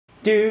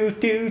Do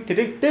do do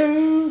do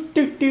do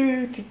do do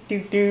do do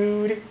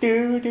do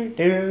do do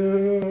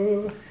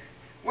do.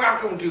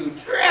 Welcome to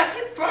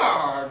Jurassic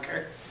Park.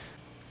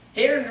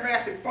 Here in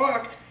Jurassic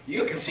Park,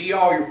 you can see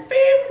all your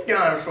favorite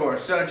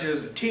dinosaurs, such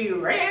as the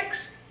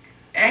T-Rex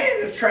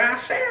and the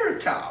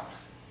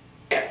Triceratops.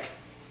 Heck,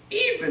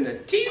 even the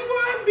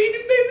T-1 bitty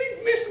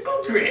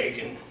mystical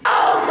dragon.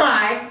 Oh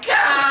my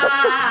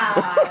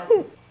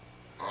god!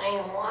 I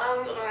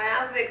love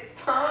Jurassic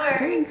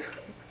Park.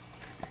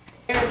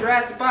 Here in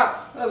Jurassic Park,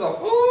 there's a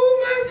whole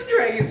mess of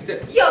dragon stuff.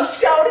 Yo,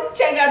 Shorty,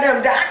 check out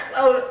them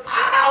dinosaurs.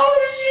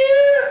 Oh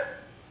shit!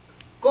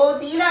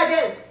 Godzilla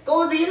this!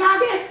 Godzilla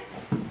this!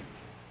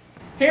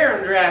 Here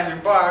in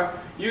Jurassic Park,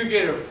 you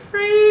get a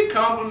free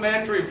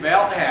complimentary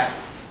felt hat.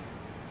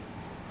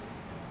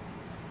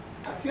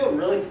 I feel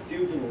really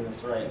stupid in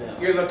this right now.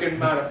 You're looking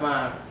mighty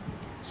fine.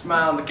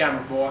 Smile at the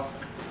camera, boy.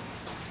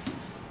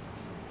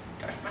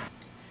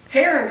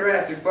 Here in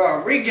Jurassic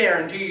Park, we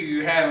guarantee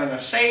you having a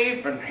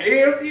safe and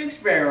healthy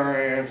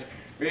experience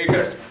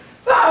because...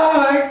 Oh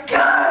my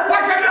god!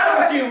 What's the matter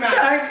with you, man?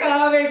 They're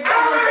coming!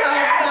 Oh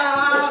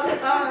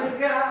my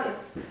god!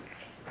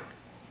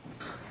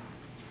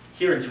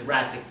 Here in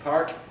Jurassic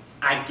Park,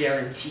 I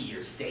guarantee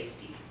your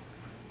safety.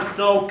 I'm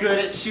so good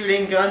at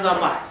shooting guns on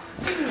my...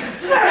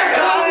 They're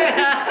coming!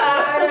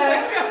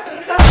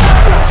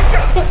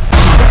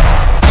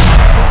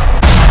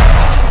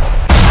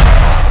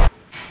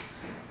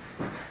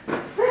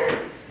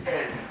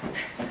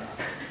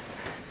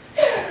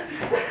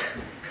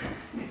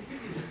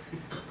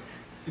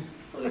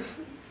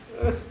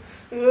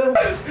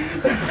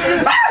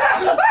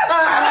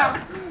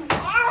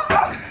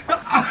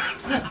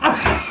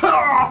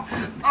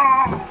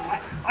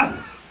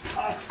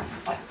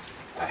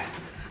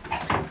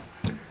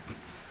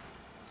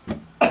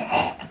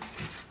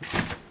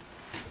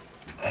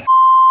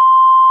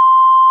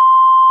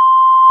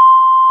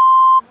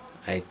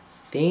 I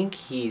think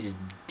he's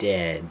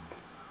dead.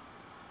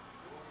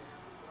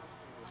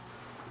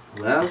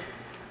 Well,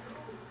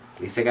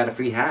 at least I got a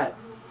free hat.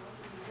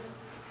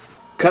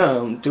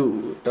 Come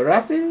to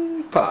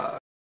Jurassic Park.